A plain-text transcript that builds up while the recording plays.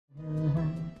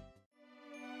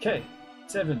Okay,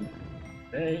 7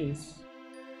 days.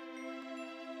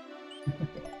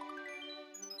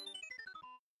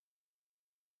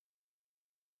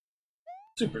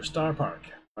 Superstar Park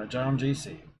by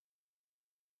JawnGC.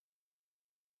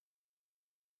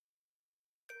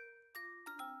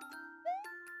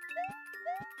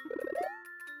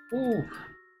 Ooh,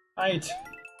 height.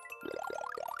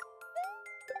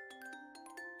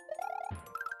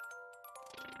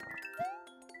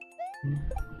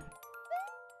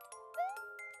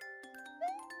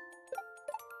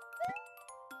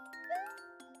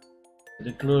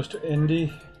 Pretty close to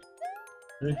Indy.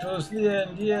 Very close to the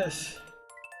end, yes.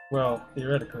 Well,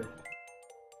 theoretically.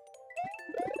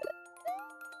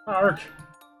 Arc.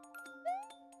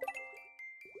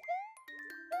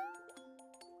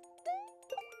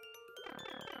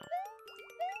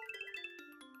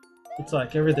 It's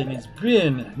like everything has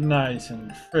been nice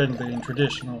and friendly and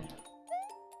traditional.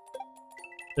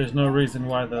 There's no reason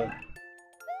why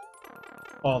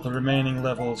all the remaining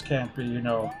levels can't be, you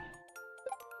know,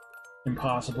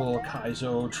 impossible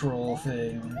Kaizo troll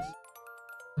things.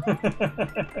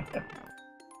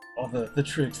 All the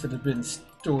tricks that have been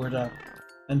stored up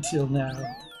until now.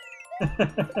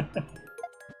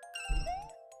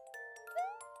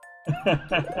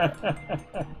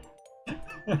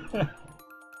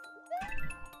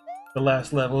 The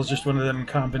last level is just one of them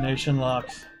combination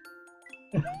locks.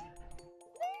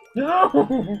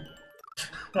 No!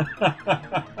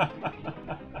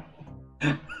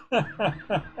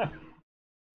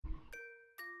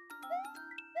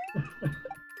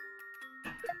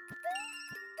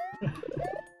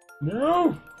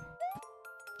 No!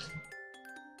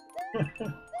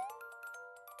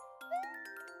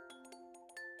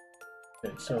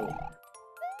 Okay, so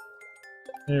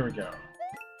there we go.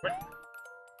 Wait.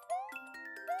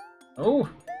 Oh!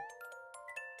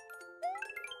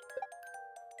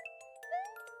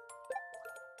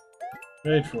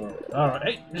 Wait for it.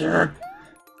 Alright. Hey.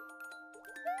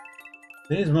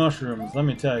 These mushrooms, let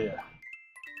me tell you.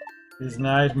 These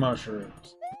nice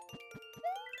mushrooms.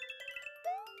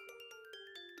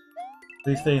 At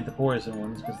least they ain't the poison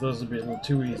ones, because those would be a little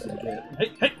too easy to get.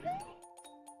 Hey, hey!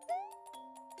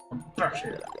 I'm back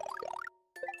here.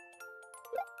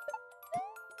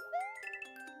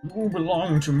 You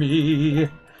belong to me.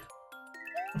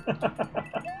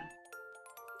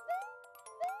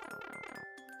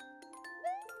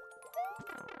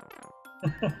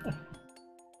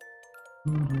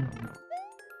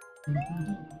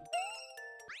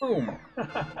 Boom.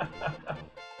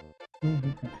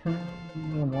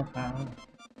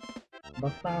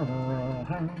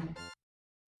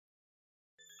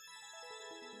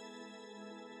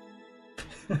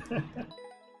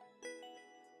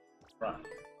 Right.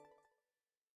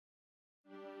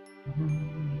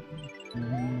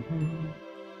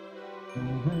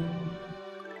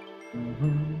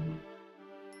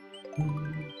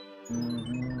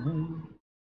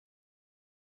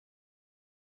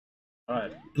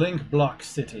 Alright, Blink Block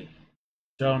City.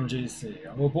 JawnGC.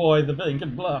 Oh boy, the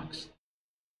blinking blocks.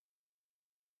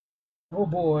 Oh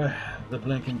boy, the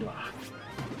blinking block.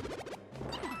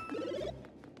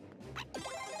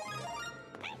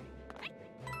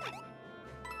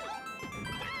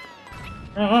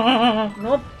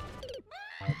 Nope.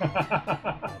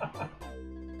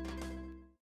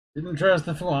 Didn't trust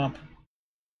the swamp.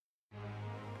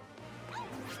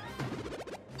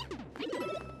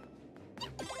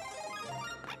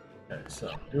 Okay,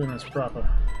 so doing this proper.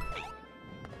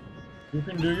 You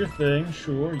can do your thing,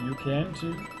 sure, you can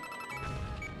too.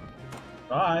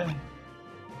 Bye.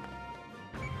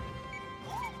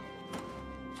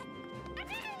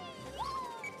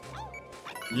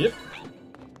 Yep.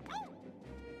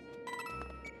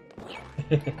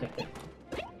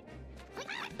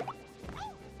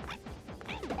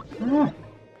 No.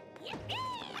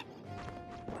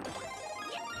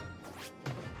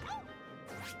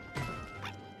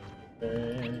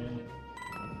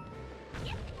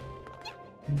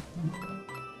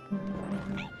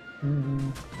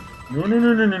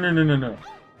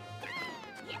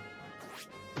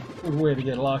 Good way to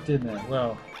get locked in there.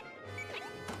 Well,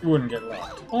 you wouldn't get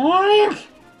locked. Oink!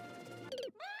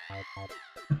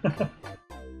 I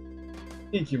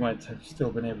think you might have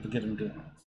still been able to get him to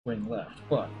swing left,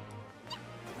 but...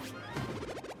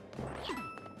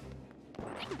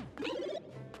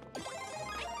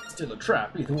 still a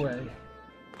trap either way.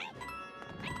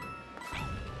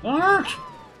 Ark!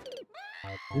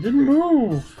 He didn't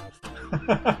move!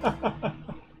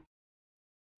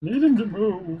 Need him to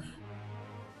move.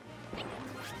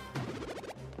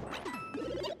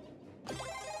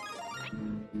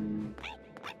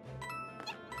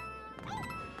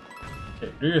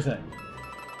 Okay, do your thing.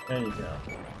 There you go.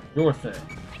 Your thing.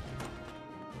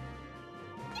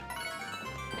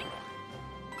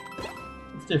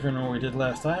 It's different than what we did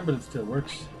last time, but it still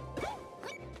works.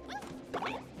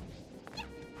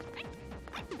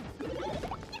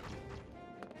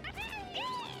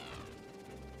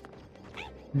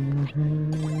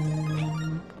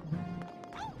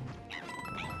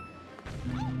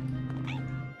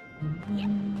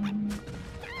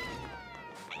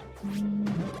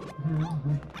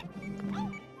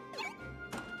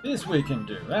 This we can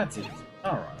do. That's easy.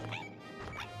 Alright.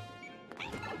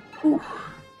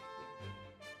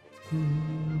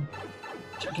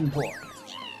 Checking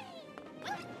points.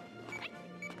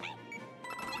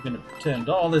 I'm gonna pretend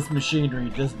all this machinery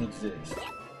doesn't exist.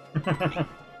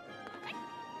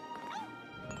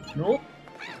 Nope.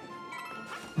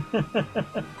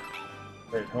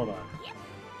 Wait, hold on.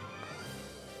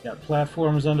 Got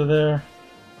platforms under there.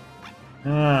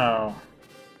 Oh.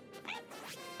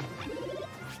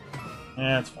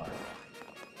 Yeah, it's fine.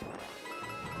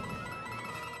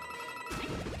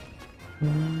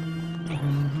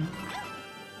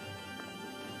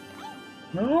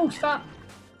 No, stop!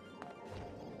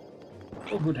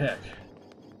 Oh, good heck.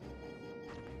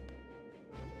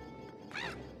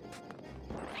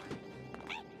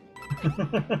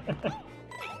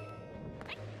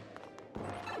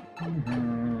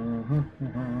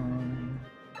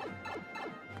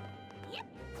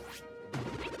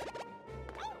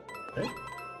 Okay.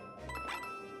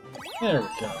 There we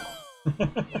go.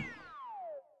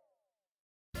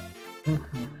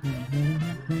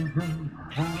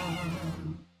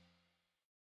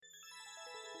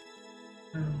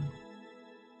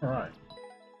 Alright.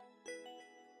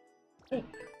 Okay.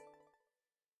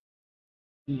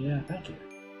 Yeah, thank you.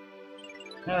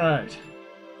 Alright.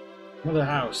 Another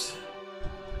house.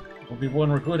 Will be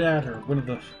one we're good at, or one of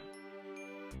the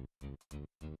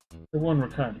one we're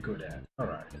kind of good at.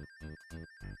 Alright.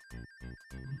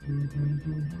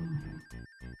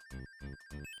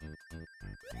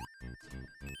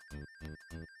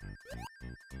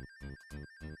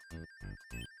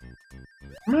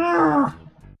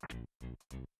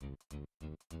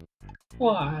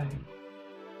 Why?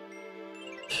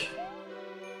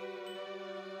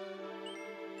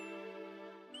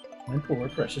 My poor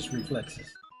precious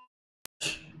reflexes.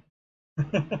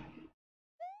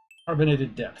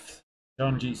 Carbonated depth.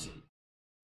 JawnGC.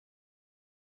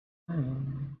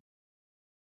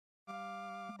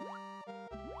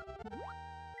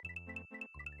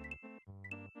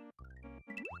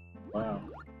 Wow.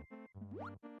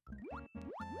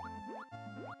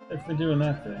 If they're doing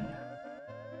that thing.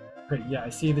 Great, yeah, I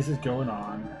see this is going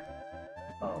on.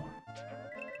 Oh.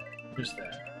 Just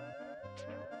that.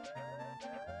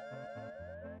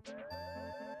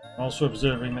 Also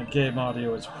observing that game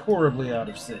audio is horribly out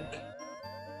of sync.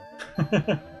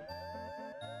 And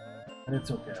it's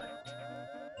okay.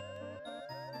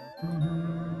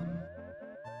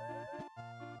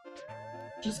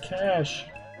 Just cash.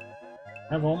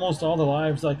 I have almost all the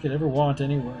lives I could ever want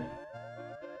anyway.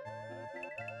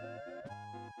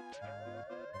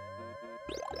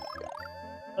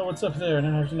 Oh, what's up there?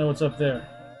 Now I have to know what's up there.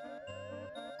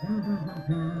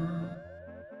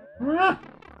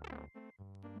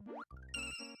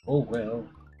 Oh well.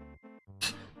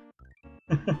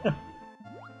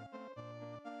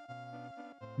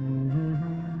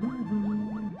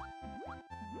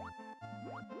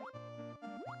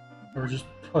 We're just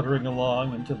puttering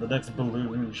along until the next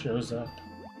balloon shows up.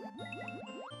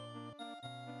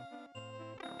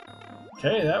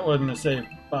 Okay, that wasn't a safe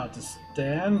spot to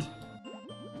stand.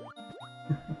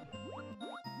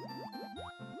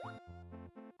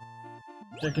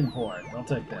 Chicken point, I'll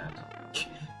take that.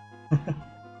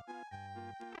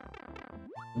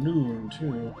 Noon,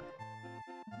 too.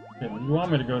 Okay, well, you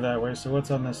want me to go that way, so what's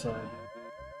on this side?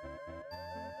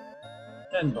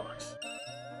 $10.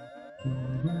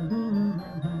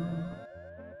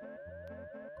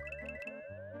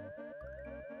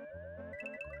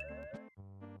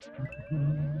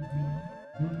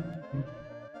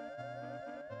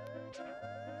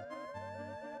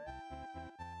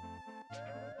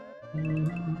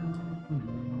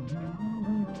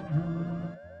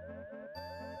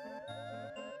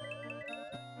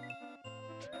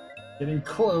 Getting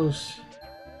close.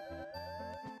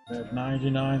 That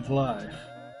 99th life.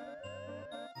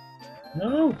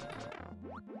 No!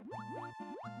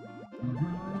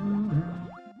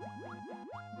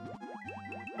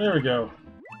 There we go.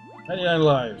 99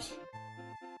 lives.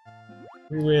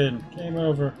 We win. Game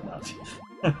over.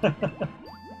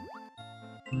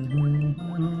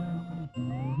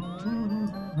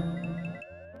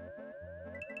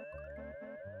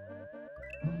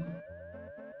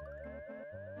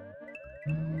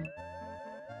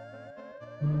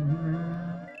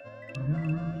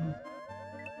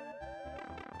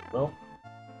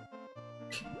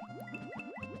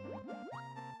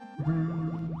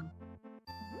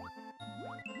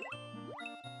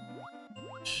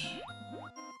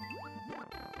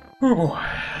 Oh boy.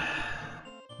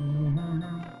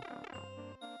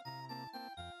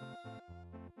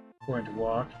 Going to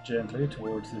walk gently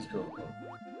towards this goal.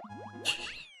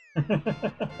 Okay.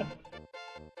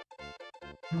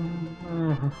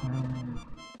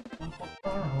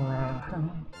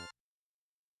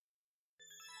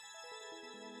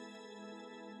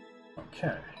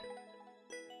 Okay.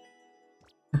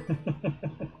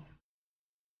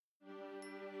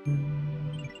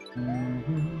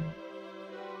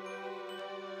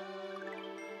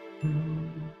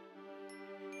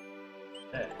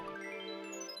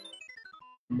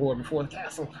 More before the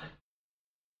castle.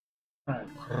 Alright,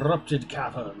 Corrupted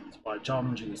Caverns by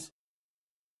JawnGC.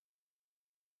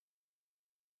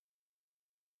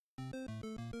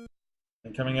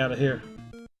 And coming out of here.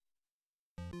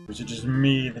 Or is it just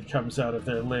me that comes out of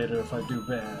there later if I do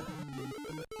bad?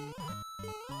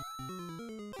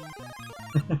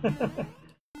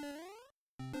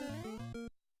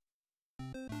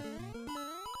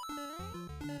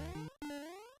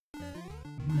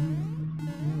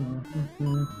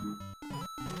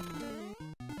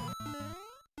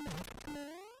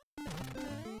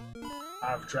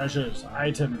 Have treasures,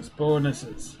 items,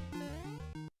 bonuses.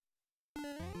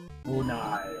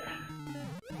 Unai.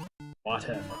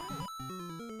 Whatever.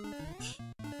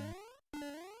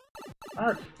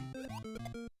 Ark.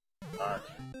 Ark.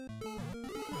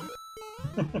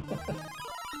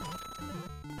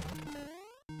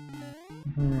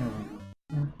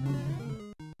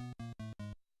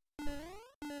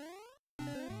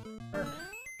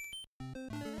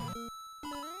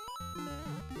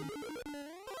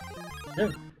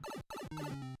 Good.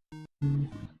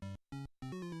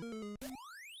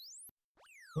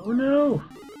 Oh no!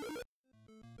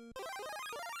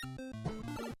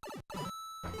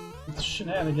 It's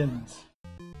shenanigans.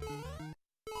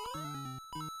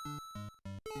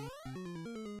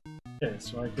 Okay,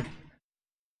 so I could...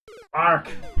 Ark!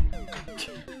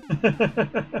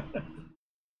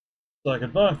 So I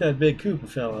could bonk that big Koopa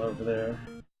fella over there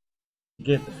to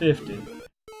get the 50.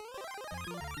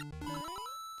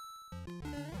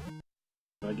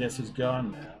 But I guess he's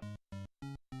gone now.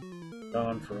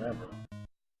 Gone forever.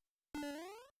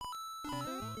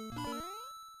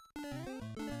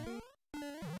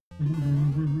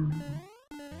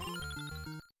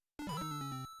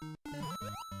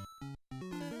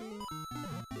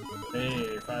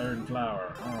 Hey, fire and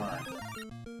flower. Alright.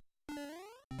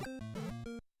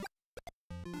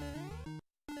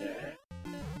 Yeah.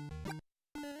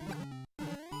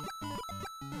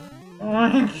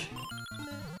 Oink!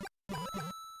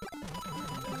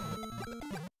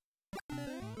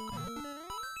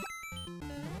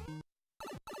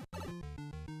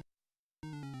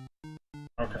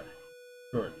 Okay.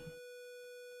 Good.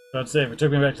 About to say, if it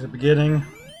took me back to the beginning,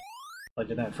 like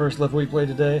in that first level we played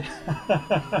today.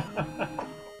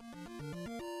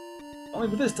 Only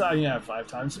but this time you have 5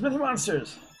 times as many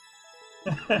monsters!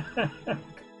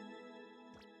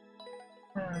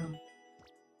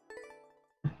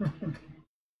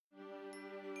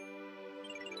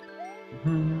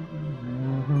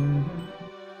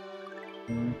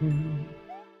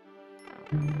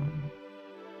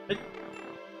 Hey.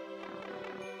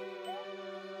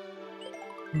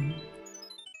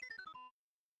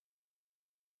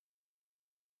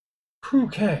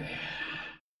 Okay.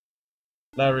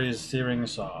 Larry's Searing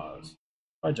Saws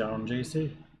by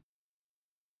JawnGC.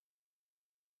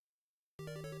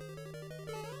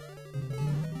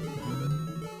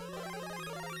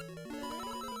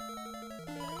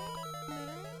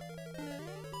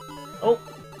 Oh!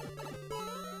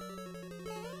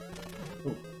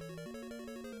 Ooh.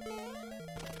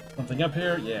 Something up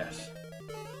here? Yes.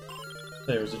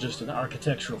 There's just an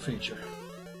architectural feature.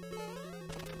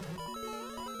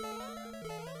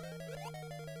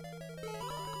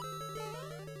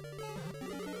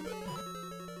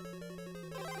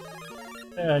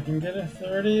 Yeah, I can get a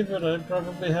 30, but I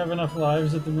probably have enough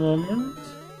lives at the moment.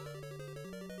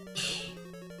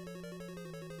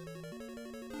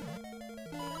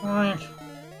 Like...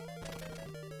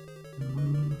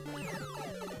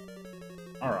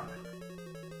 Alright.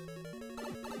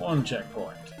 1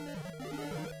 checkpoint.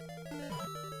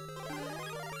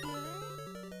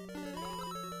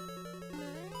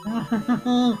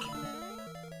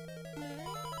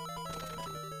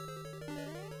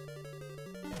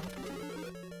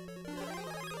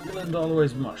 Island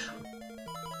always mushroom.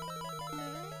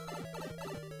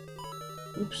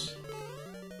 Oops.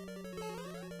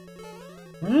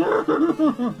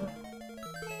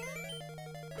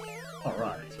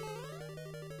 Alright.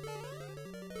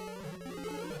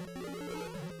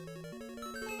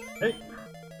 Hey.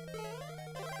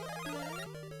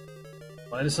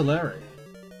 Light a Solari.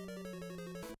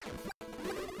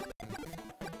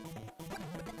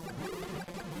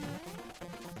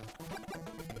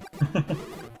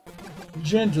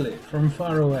 Gently, from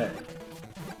far away.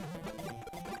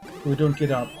 We don't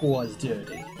get our paws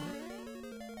dirty.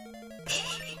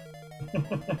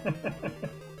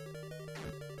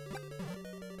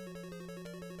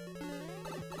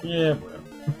 Yeah, bro.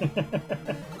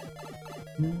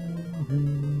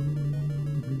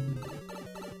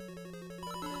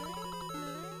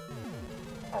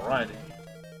 Alrighty.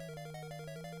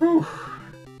 Whew.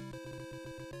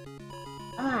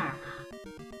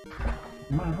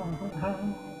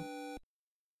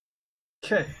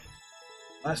 Okay.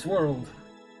 Last world.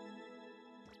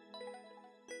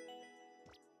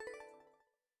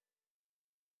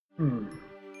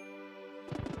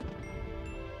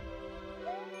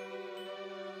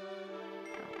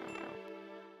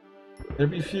 There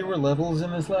be fewer levels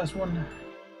in this last one?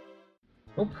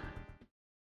 Nope.